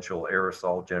potential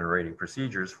aerosol generating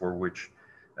procedures for which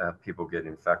people get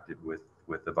infected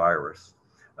with the virus.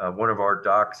 One of our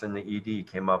docs in the ED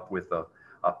came up with a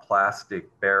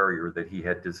plastic barrier that he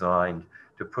had designed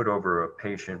to put over a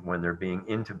patient when they're being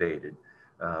intubated.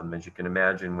 As you can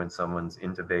imagine, when someone's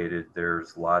intubated,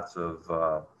 there's lots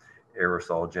of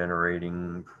aerosol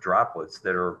generating droplets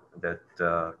that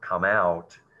come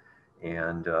out.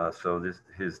 And so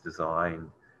his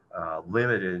design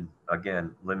limited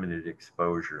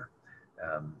exposure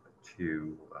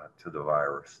to the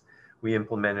virus. We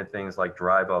implemented things like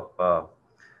drive-up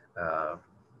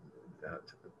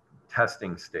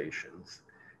testing stations,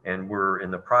 and we're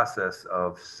in the process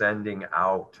of sending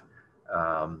out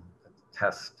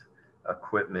test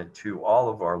equipment to all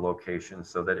of our locations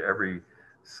so that every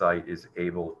site is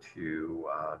able to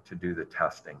do the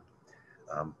testing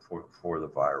for the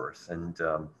virus, and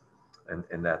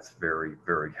that's very,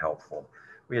 very helpful.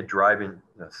 We had drive-in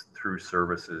through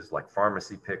services like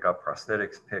pharmacy pickup,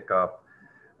 prosthetics pickup,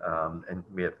 and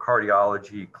we have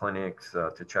cardiology clinics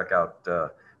to check out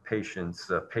patients,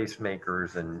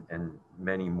 pacemakers, and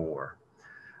many more.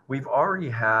 We've already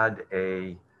had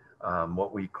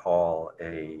what we call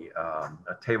a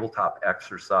tabletop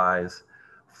exercise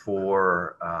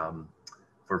for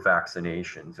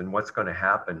vaccinations, and what's going to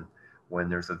happen when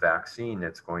there's a vaccine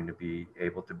that's going to be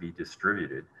able to be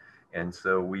distributed. And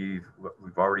so we've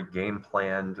already game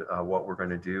planned what we're going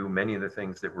to do. Many of the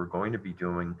things that we're going to be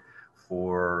doing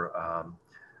for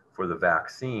the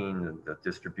vaccine, the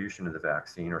distribution of the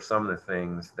vaccine, are some of the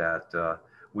things that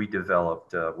we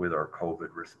developed with our COVID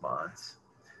response.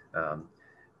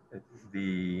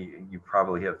 You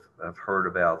probably have heard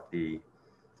about the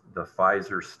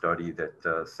Pfizer study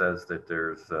that says that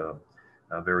there's a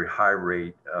very high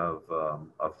rate of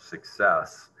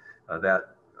success.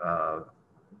 That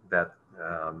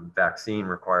vaccine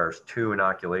requires 2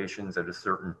 inoculations at a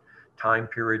certain time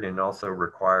period, and also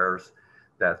requires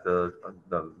that the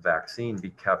vaccine be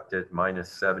kept at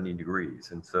 -70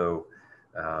 degrees. And so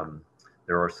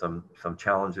there are some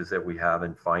challenges that we have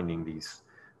in finding these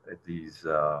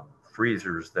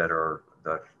freezers that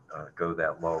go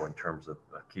that low in terms of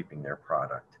keeping their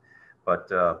product.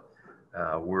 But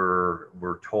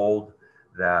we're told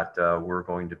that we're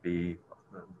going to be,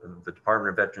 the Department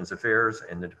of Veterans Affairs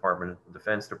and the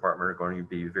Defense Department are going to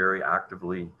be very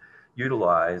actively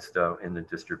utilized in the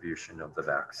distribution of the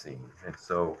vaccine. And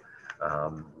so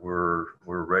we're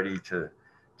ready to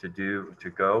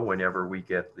go whenever we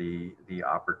get the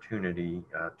opportunity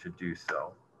to do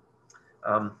so.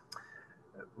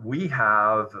 We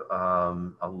have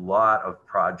a lot of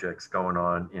projects going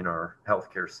on in our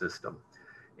healthcare system,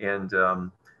 and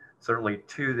certainly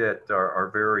 2 that are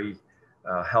very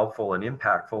helpful and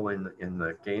impactful in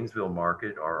the Gainesville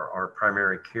market are our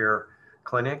primary care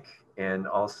clinic and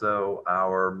also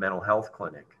our mental health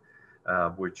clinic,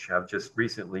 which have just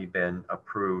recently been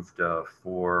approved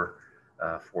for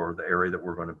the area that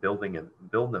we're going to build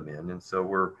them in. And so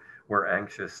we're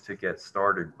anxious to get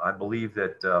started. I believe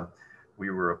that we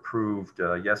were approved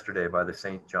yesterday by the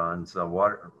St. John's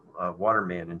Water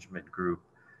Management Group,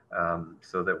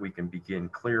 so that we can begin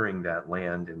clearing that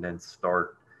land and then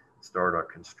start our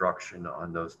construction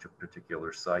on those 2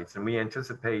 particular sites. And we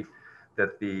anticipate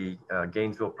that the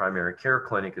Gainesville Primary Care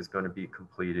Clinic is going to be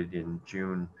completed in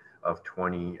June of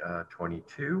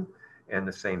 2022, and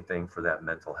the same thing for that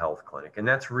mental health clinic. And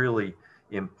that's really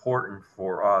important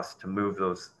for us to move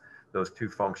those 2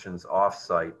 functions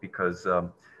off-site, because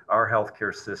our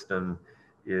healthcare system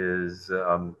is,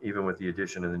 even with the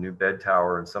addition of the new bed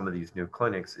tower and some of these new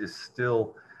clinics, is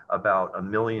still about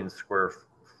 1 million square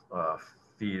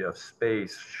feet of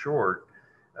space short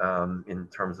in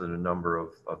terms of the number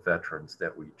of veterans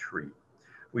that we treat.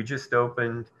 We just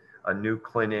opened a new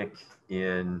clinic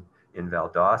in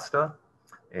Valdosta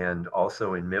and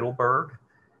also in Middleburg,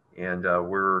 and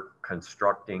we're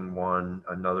constructing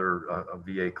another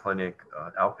VA clinic,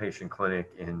 outpatient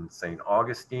clinic in St.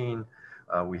 Augustine.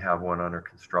 We have one under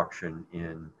construction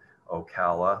in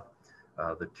Ocala,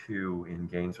 the 2 in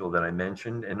Gainesville that I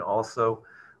mentioned, and also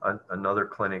another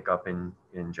clinic up in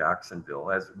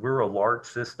Jacksonville. As we're a large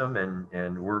system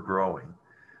and we're growing.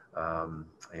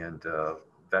 And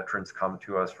veterans come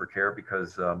to us for care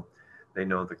because they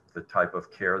know the type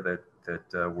of care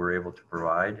that we're able to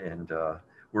provide, and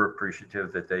we're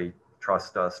appreciative that they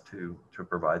trust us to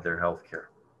provide their health care.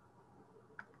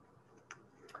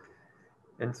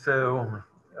 And so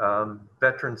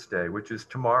Veterans Day, which is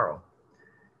tomorrow.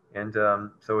 And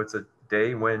so it's a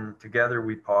day when together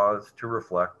we pause to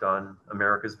reflect on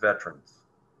America's veterans,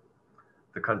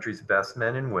 the country's best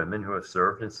men and women who have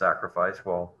served and sacrificed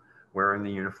while wearing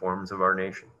the uniforms of our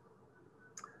nation.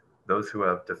 Those who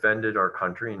have defended our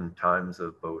country in times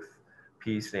of both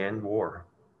peace and war.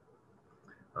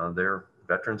 Their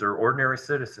veterans are ordinary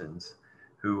citizens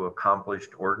who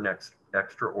accomplished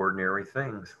extraordinary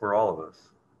things for all of us.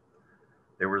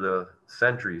 They were the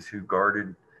sentries who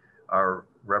guarded our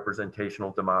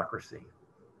representational democracy.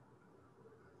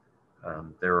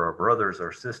 They're our brothers,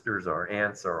 our sisters, our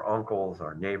aunts, our uncles,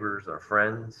 our neighbors, our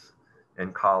friends,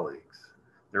 and colleagues.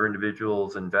 They're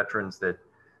individuals and veterans that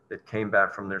came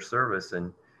back from their service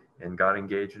and got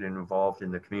engaged and involved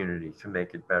in the community to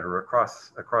make it better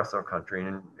across our country,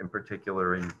 and in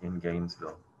particular in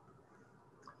Gainesville.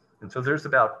 And so there's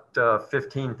about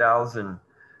 15,000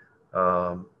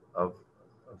 of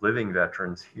living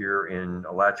veterans here in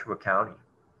Alachua County.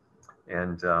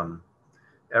 And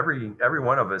every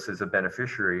one of us is a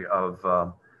beneficiary of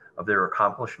their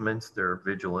accomplishments, their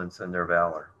vigilance, and their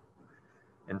valor.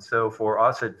 And so for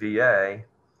us at VA,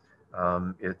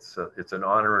 it's an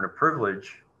honor and a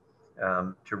privilege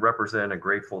to represent a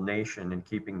grateful nation in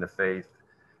keeping the faith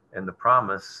and the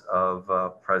promise of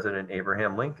President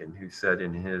Abraham Lincoln, who said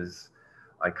in his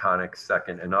iconic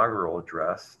second inaugural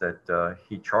address that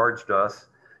he charged us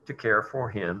to care for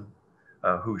him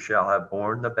who shall have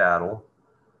borne the battle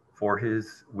for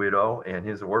his widow and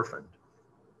his orphan.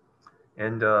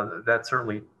 And that's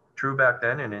certainly true back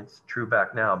then, and it's true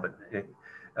back now. But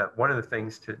one of the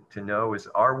things to know is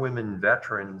our women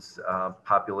veterans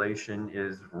population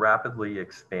is rapidly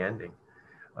expanding.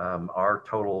 Our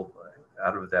total,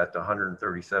 out of that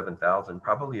 137,000,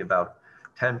 probably about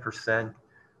 10%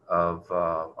 of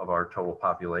our total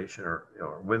population are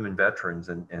women veterans,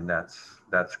 and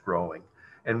that's growing.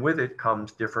 And with it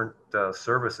comes different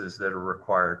services that are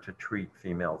required to treat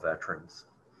female veterans.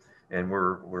 And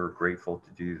we're grateful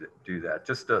to do that.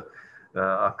 Just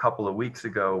a couple of weeks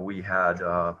ago, we had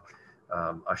a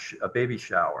baby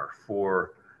shower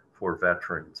for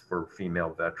veterans, for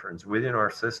female veterans within our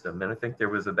system. And I think there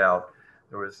was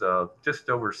just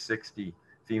over 60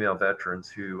 female veterans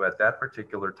who at that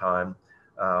particular time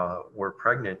were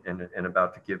pregnant and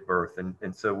about to give birth.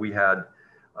 And so we had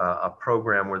a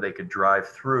program where they could drive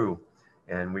through,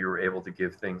 and we were able to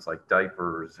give things like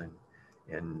diapers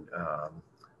and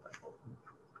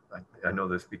I know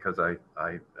this because I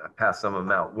passed some of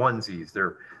them out, onesies,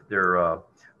 they're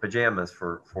pajamas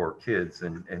for kids,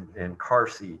 and car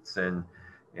seats and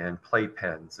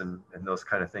playpens and those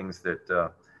kind of things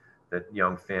that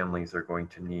young families are going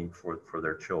to need for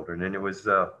their children. And it was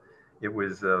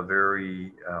a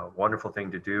very wonderful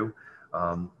thing to do.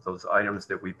 Those items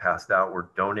that we passed out were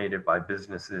donated by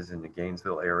businesses in the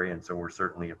Gainesville area, and so we're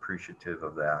certainly appreciative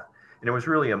of that. And it was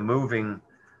really a moving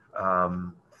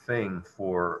thing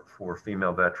for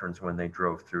female veterans when they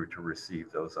drove through to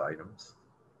receive those items.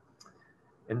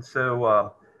 And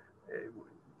so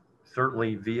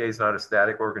certainly VA is not a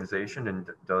static organization and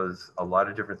does a lot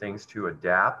of different things to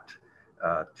adapt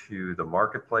to the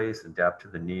marketplace, adapt to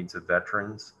the needs of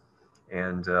veterans.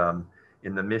 And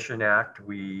in the Mission Act,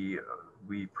 we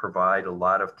provide a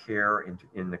lot of care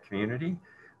in the community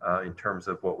in terms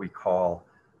of what we call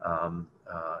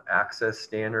access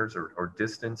standards or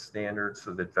distance standards,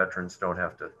 so that veterans don't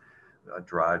have to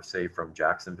drive, say, from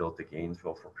Jacksonville to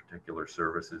Gainesville for particular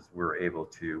services. We're able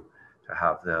to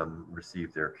have them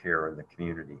receive their care in the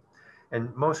community.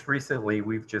 And most recently,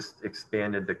 we've just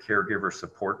expanded the Caregiver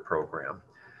Support Program.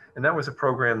 And that was a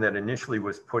program that initially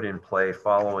was put in play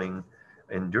following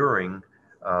and during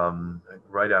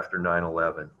right after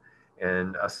 9/11.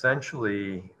 And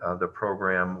essentially, the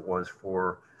program was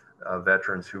for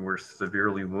veterans who were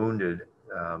severely wounded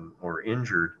or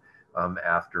injured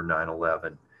after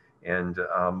 9/11.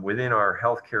 And within our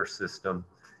healthcare system,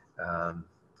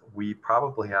 we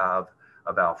probably have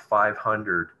about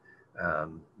 500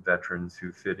 veterans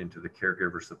who fit into the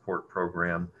Caregiver Support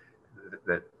Program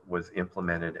that was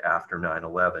implemented after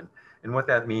 9/11. And what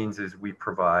that means is we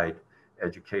provide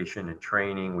education and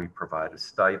training, we provide a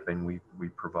stipend, we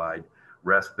provide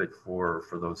respite for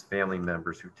those family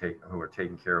members who are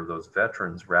taking care of those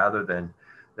veterans, rather than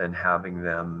having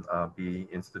them be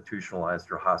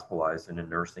institutionalized or hospitalized in a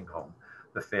nursing home.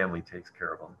 The family takes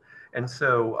care of them. And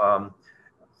so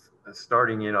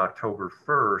starting in October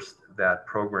 1st, that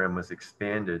program was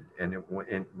expanded, and it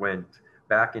went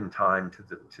back in time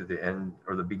to the end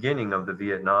or the beginning of the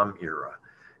Vietnam era.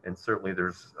 And certainly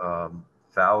there's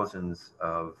thousands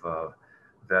of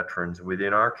veterans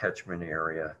within our catchment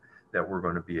area that we're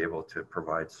going to be able to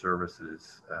provide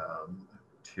services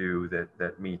to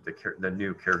that meet the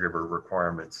new caregiver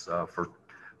requirements for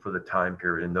the time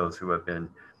period, and those who have been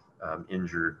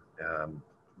injured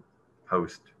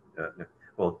post,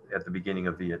 well, at the beginning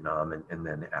of Vietnam and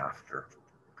then after.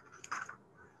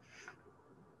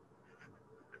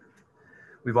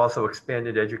 We've also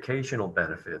expanded educational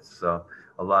benefits. A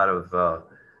lot of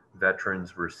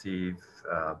veterans receive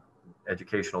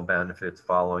educational benefits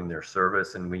following their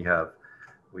service, and we have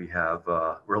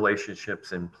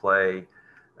relationships in play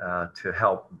to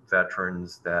help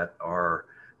veterans that are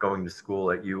going to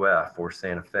school at UF or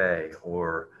Santa Fe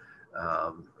or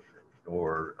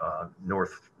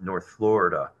North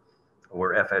Florida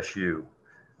or FSU,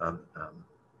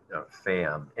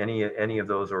 FAM. Any of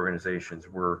those organizations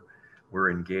we're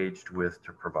engaged with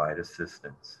to provide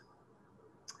assistance.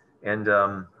 And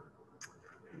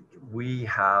we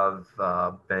have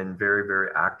been very, very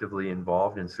actively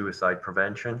involved in suicide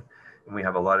prevention, and we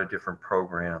have a lot of different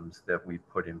programs that we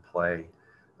put in play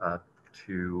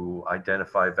to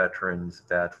identify veterans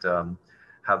that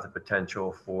have the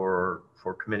potential for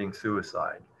committing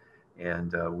suicide.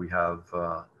 And we have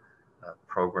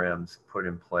programs put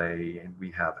in play, and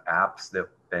we have apps that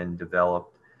have been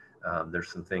developed.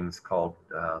 There's some things called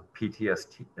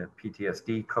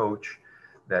PTSD Coach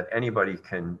that anybody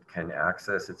can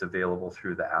access. It's available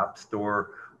through the App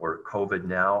Store or COVID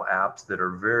Now apps that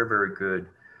are very, very good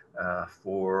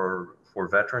for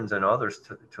veterans and others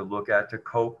to look at, to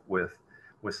cope with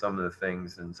some of the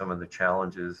things and some of the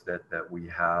challenges that we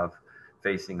have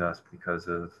facing us because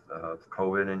of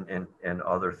COVID and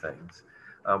other things.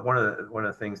 One of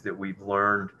the things that we've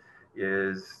learned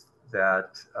is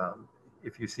that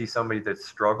if you see somebody that's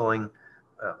struggling,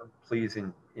 please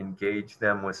engage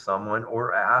them with someone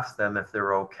or ask them if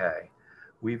they're okay.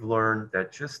 We've learned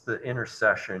that just the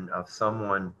intercession of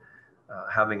someone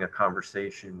having a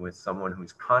conversation with someone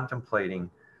who's contemplating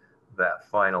that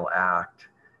final act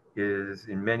is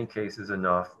in many cases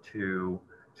enough to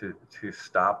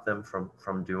stop them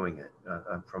from doing it,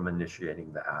 from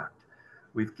initiating the act.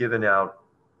 We've given out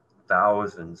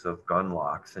thousands of gun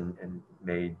locks and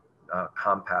made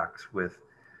compacts with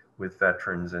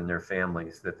veterans and their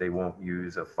families that they won't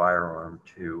use a firearm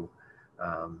to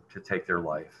take their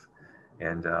life.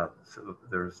 And so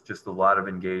there's just a lot of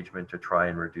engagement to try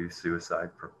and reduce suicide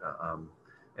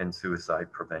and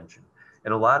suicide prevention.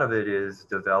 And a lot of it is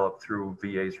developed through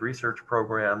VA's research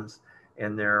programs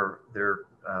and their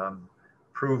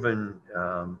proven,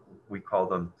 we call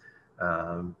them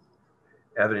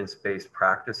evidence-based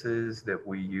practices that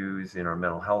we use in our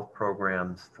mental health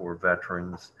programs for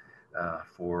veterans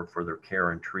for their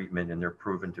care and treatment, and they're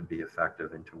proven to be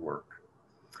effective and to work.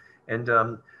 And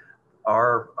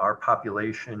our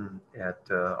population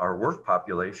our work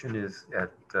population is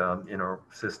in our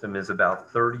system is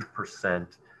about 30%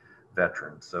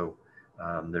 veterans. So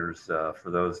there's for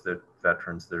those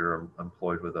veterans that are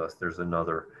employed with us, there's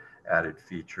another added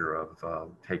feature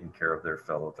of taking care of their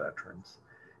fellow veterans.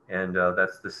 And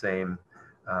that's the same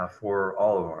for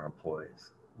all of our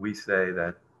employees. We say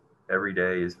that every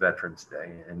day is Veterans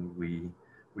Day, and we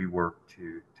work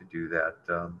to do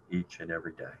that each and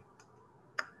every day.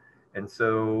 And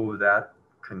so that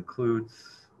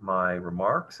concludes my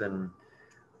remarks, and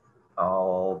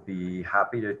I'll be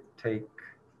happy to take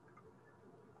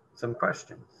some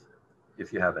questions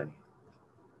if you have any.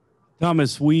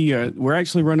 Thomas, we're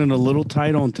actually running a little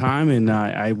tight on time, and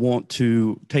I want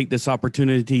to take this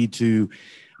opportunity to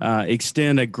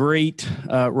extend a great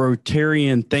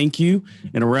Rotarian thank you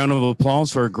and a round of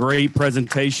applause for a great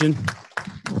presentation.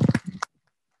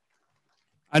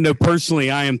 I know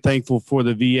personally I am thankful for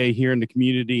the VA here in the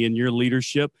community and your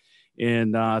leadership,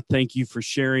 and thank you for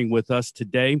sharing with us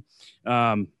today.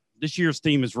 This year's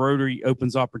theme is Rotary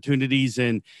Opens Opportunities,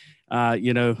 and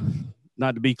you know,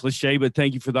 not to be cliche, but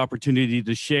thank you for the opportunity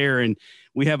to share. And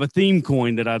we have a theme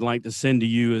coin that I'd like to send to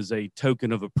you as a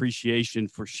token of appreciation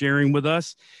for sharing with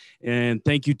us. And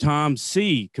thank you, Tom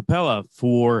C. Capella,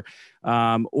 for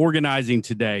organizing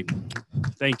today.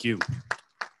 Thank you.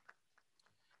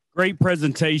 Great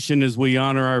presentation as we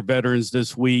honor our veterans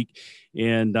this week.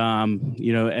 And,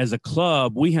 you know, as a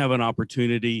club, we have an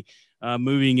opportunity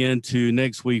moving into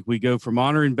next week. We go from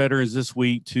honoring veterans this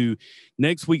week to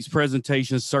next week's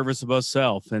presentation, Service Above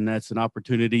Self. And that's an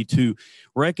opportunity to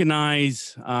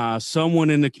recognize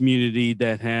someone in the community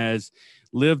that has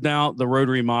lived out the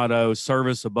Rotary motto,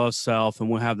 service above self, and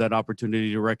we'll have that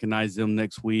opportunity to recognize them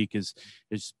next week as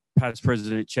past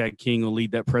President Chad King will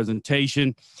lead that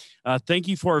presentation. Thank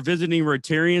you for our visiting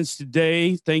Rotarians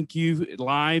today. Thank you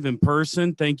live in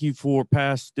person. Thank you for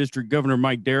past District Governor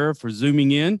Mike Dara for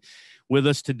Zooming in with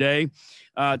us today.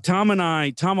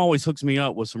 Tom always hooks me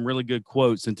up with some really good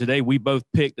quotes, and today we both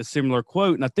picked a similar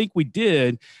quote, and I think we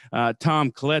did,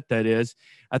 Tom Collette that is,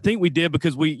 I think we did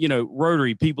because we,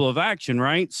 Rotary, people of action,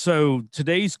 right? So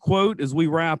today's quote as we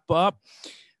wrap up,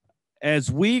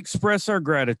 as we express our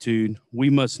gratitude, we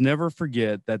must never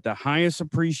forget that the highest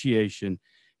appreciation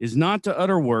is not to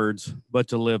utter words, but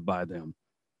to live by them.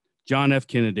 John F.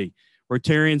 Kennedy.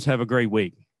 Rotarians, have a great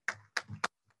week.